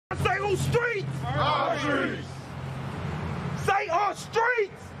whose streets? Our streets. Say our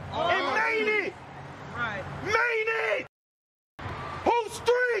streets. And main it. Right. Main it. Whose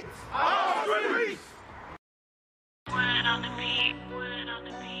streets? Our streets. Word on the beat, word on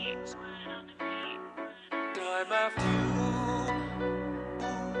the beat, word on the beat. Time after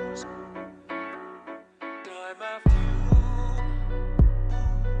time after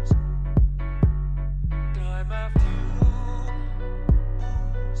time after time after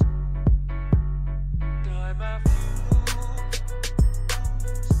time after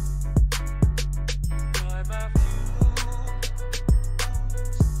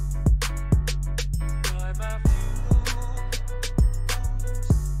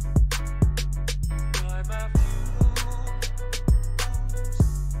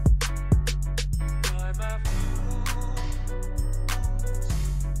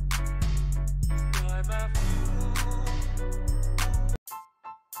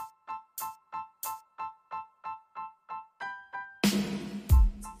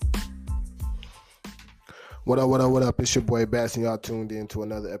What up? It's your boy Bass, and y'all tuned in to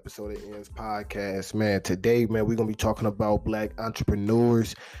another episode of Ends Podcast. Man, today, we're going to be talking about black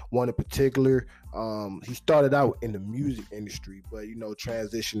entrepreneurs. One in particular, he started out in the music industry, but,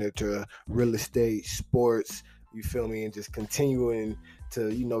 transitioned into real estate, sports, you feel me, and just continuing to,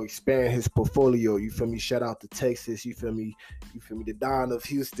 expand his portfolio, you feel me? Shout out to Texas, you feel me? The Don of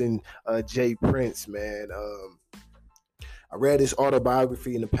Houston, J.Prince, man. I read his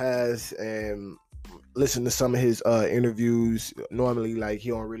autobiography in the past and listen to some of his interviews. Normally, like, he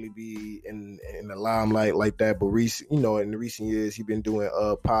don't really be in the limelight like that, but in the recent years, he been doing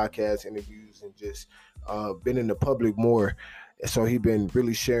podcast interviews and just been in the public more. So he been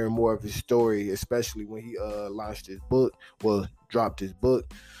really sharing more of his story, especially when he launched his book, dropped his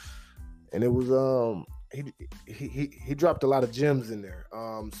book, and it was he dropped a lot of gems in there.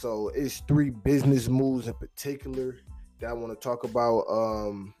 So it's 3 business moves in particular that I want to talk about,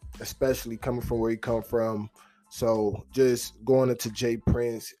 especially coming from where he come from. So just going into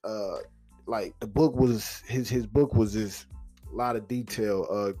J.Prince, like the book was his book was just a lot of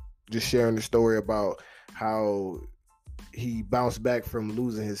detail, just sharing the story about how he bounced back from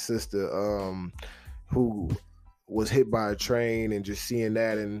losing his sister, who was hit by a train, and just seeing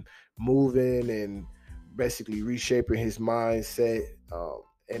that and moving and basically reshaping his mindset.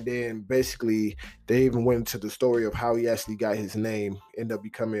 And then basically they even went into the story of how he actually got his name, ended up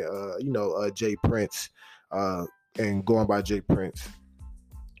becoming, J.Prince, and going by J.Prince.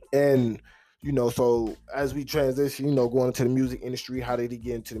 And, so as we transition, going into the music industry, how did he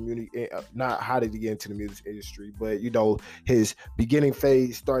get into the music? Not how did he get into the music industry, but, his beginning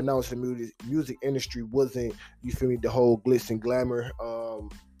phase, starting out in the music industry wasn't, you feel me, the whole glitz and glamour,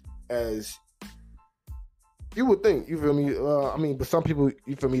 as you would think, you feel me? But some people,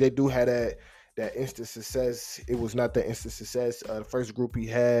 you feel me, they do have that instant success. It was not that instant success. The first group he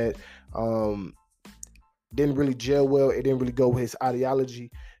had didn't really gel well. It didn't really go with his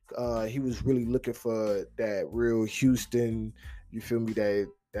ideology. He was really looking for that real Houston, you feel me,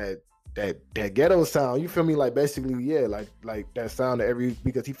 that ghetto sound. You feel me? Like, basically, yeah, like that sound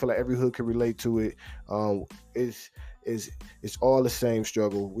because he felt like every hood could relate to it. It's all the same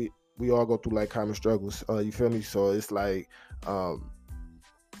struggle. We all go through like common struggles, you feel me? So it's like,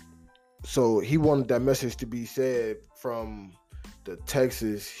 so he wanted that message to be said from the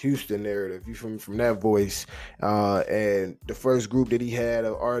Texas Houston narrative, you feel me, from that voice. And the first group that he had,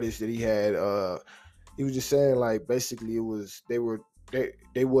 of artists that he had, he was just saying, like, basically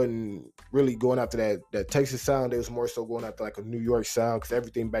they wasn't really going after that Texas sound. They was more so going after like a New York sound, because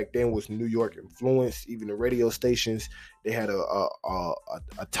everything back then was New York influence. Even the radio stations, they had a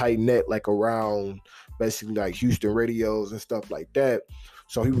tight net like around basically like Houston radios and stuff like that.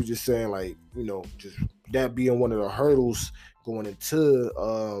 So he was just saying, like, just that being one of the hurdles going into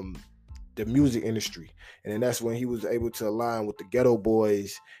the music industry. And then that's when he was able to align with the Ghetto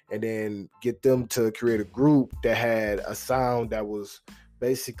Boys and then get them to create a group that had a sound that was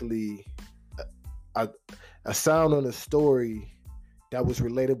basically a sound on a story that was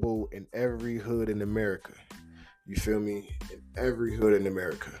relatable in every hood in America. You feel me? In every hood in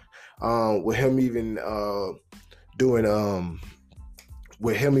America. With him even doing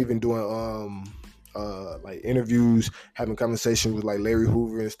like interviews, having conversations with like Larry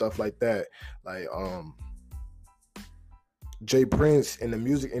Hoover and stuff like that. Like, J.Prince in the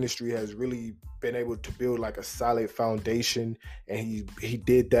music industry has really been able to build like a solid foundation, and he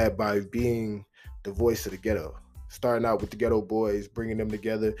did that by being the voice of the ghetto, starting out with the Ghetto Boys, bringing them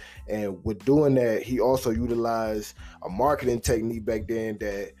together. And with doing that, he also utilized a marketing technique back then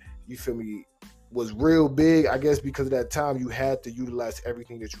that, you feel me, was real big, I guess, because at that time you had to utilize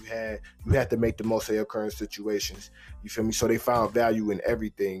everything that you had. You had to make the most of your current situations. You feel me? So they found value in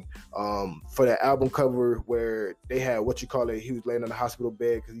everything. For that album cover where they had he was laying on the hospital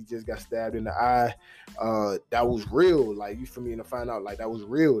bed because he just got stabbed in the eye. That was real. Like, you feel me? And to find out, like, that was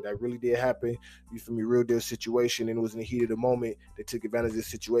real. That really did happen. You feel me? Real deal situation. And it was in the heat of the moment. They took advantage of the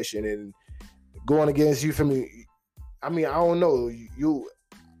situation and going against, you feel me? I mean, I don't know.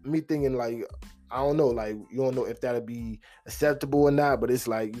 Me thinking like, I don't know, like, you don't know if that'll be acceptable or not, but it's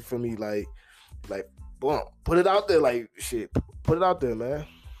like, you feel me, like, boom, put it out there, like, shit, put it out there, man.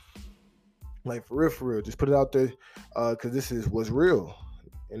 Like, for real, just put it out there, because this is what's real,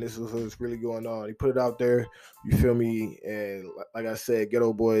 and this is what's really going on. He put it out there, you feel me, and like I said,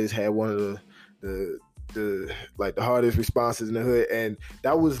 Ghetto Boys had one of the like the hardest responses in the hood, and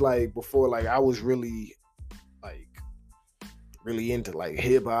that was like before, like, I was really into like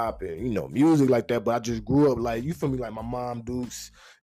hip hop and, you know, music like that, but I just grew up like, you feel me, like my mom Dukes,